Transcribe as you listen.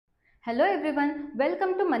Hello everyone,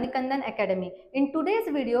 welcome to Manikandan Academy. In today's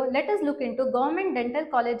video, let us look into government dental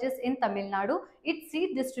colleges in Tamil Nadu, its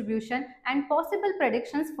seat distribution and possible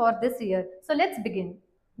predictions for this year. So let's begin.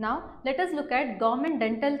 Now let us look at government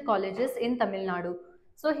dental colleges in Tamil Nadu.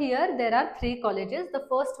 So here there are three colleges. The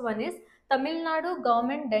first one is Tamil Nadu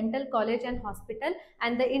Government Dental College and Hospital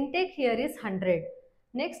and the intake here is 100.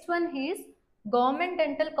 Next one is Government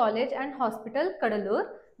Dental College and Hospital Kadalur.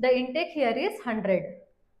 The intake here is 100.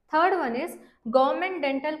 Third one is Government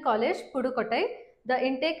Dental College Pudukottai. The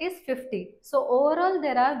intake is 50. So overall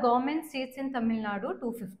there are government seats in Tamil Nadu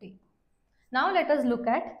 250. Now let us look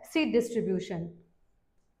at seat distribution.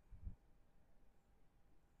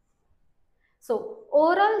 So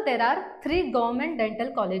overall there are 3 government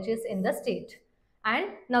dental colleges in the state and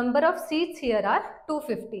number of seats here are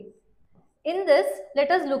 250. In this,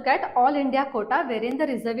 let us look at All India quota wherein the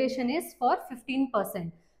reservation is for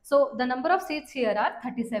 15%. So the number of seats here are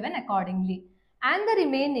 37 accordingly. And the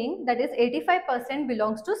remaining, that is 85%,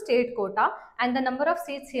 belongs to state quota and the number of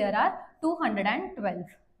seats here are 212.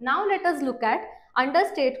 Now let us look at under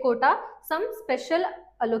state quota some special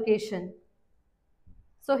allocation.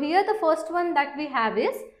 So here the first one that we have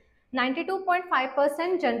is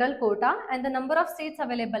 92.5% general quota and the number of seats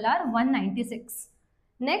available are 196.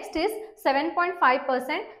 Next is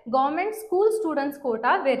 7.5% government school students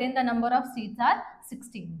quota wherein the number of seats are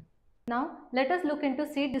 16. Now let us look into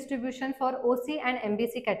seat distribution for OC and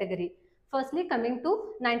MBC category. Firstly, coming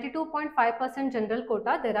to 92.5% general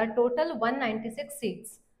quota, there are total 196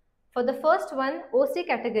 seats. For the first one, OC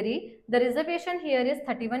category, the reservation here is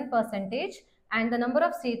 31% and the number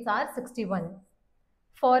of seats are 61.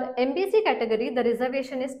 For MBC category, the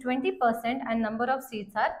reservation is 20% and number of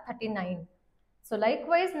seats are 39. So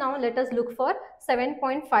likewise, now let us look for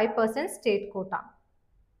 7.5% state quota.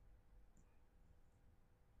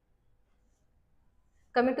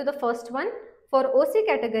 Coming to the first one, for OC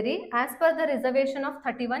category, as per the reservation of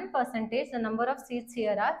 31%, the number of seats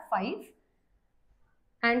here are 5.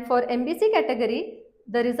 And for MBC category,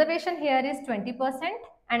 the reservation here is 20%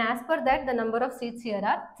 and as per that, the number of seats here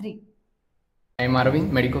are 3. I am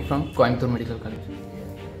Aravind, Medico from Coimbatore Medical College.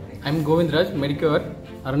 I am Govindraj, Medico at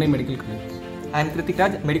Arunai Medical College. I am Kritik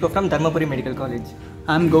Raj, Medico from Dharmapuri Medical College.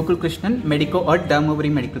 I am Gokul Krishnan, Medico at Dharmapuri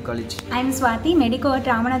Medical College. I am Swati, Medico at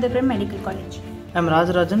Ramanathapuram Medical College. I am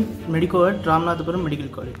Rajarajan, Medico at Ramanathapuram Medical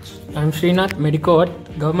College. I am Srinath, Medico at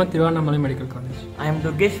Government Tiruvannamalai Medical College. I am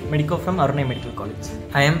Durgesh, Medico from Arunai Medical College.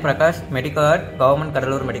 I am Prakash, Medico at Government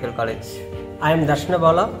Kadalur Medical College. I am Darshana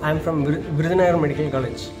Bala, I am from Virudhunagar Medical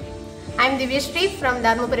College. I am Divyashree from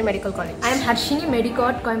Dharmapuri Medical College. I am Harshini, Medico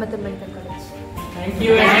at Coimbatore Medical College. Thank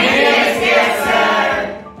you.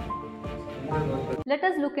 Let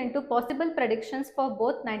us look into possible predictions for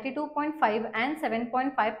both 92.5 and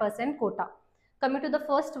 7.5% quota. Coming to the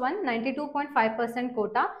first one, 92.5%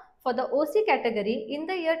 quota. For the OC category, in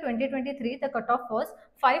the year 2023, the cutoff was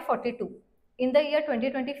 542. In the year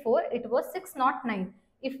 2024, it was 609.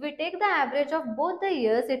 If we take the average of both the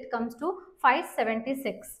years, it comes to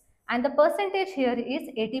 576. And the percentage here is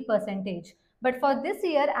 80%. But for this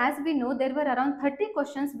year, as we know, there were around 30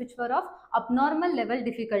 questions which were of abnormal level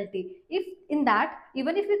difficulty. If in that,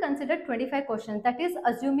 even if we consider 25 questions, that is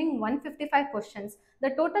assuming 155 questions,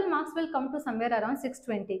 the total marks will come to somewhere around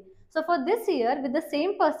 620. So for this year, with the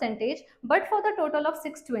same percentage, but for the total of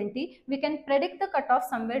 620, we can predict the cutoff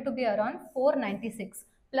somewhere to be around 496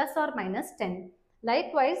 plus or minus 10.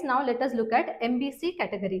 Likewise, now let us look at MBC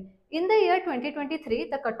category. In the year 2023,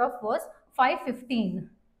 the cutoff was 515.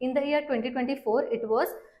 In the year 2024, it was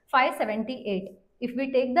 578. If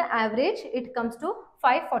we take the average, it comes to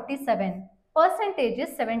 547. Percentage is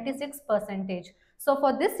 76%. So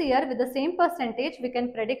for this year, with the same percentage, we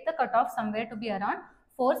can predict the cutoff somewhere to be around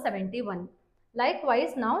 471.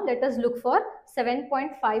 Likewise, now let us look for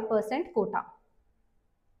 7.5% quota.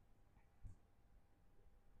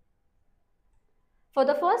 For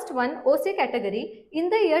the first one, OC category, in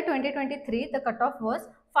the year 2023, the cutoff was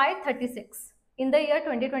 536. In the year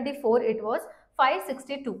 2024, it was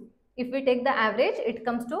 562. If we take the average, it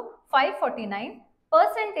comes to 549.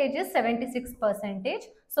 Percentage is 76%.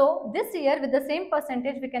 So this year, with the same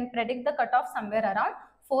percentage, we can predict the cutoff somewhere around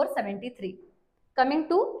 473. Coming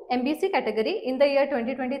to MBC category, in the year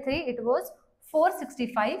 2023, it was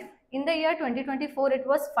 465. In the year 2024, it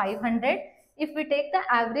was 500. If we take the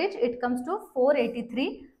average, it comes to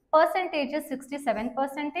 483. Percentage is 67%.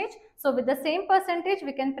 So with the same percentage,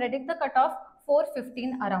 we can predict the cutoff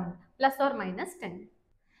 415 around, plus or minus 10.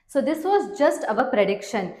 So this was just our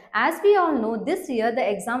prediction. As we all know, this year the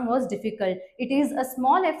exam was difficult. It is a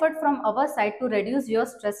small effort from our side to reduce your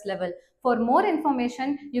stress level. For more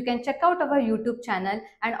information, you can check out our YouTube channel,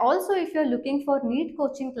 and also if you are looking for NEET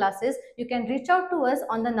coaching classes, you can reach out to us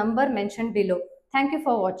on the number mentioned below. Thank you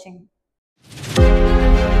for watching.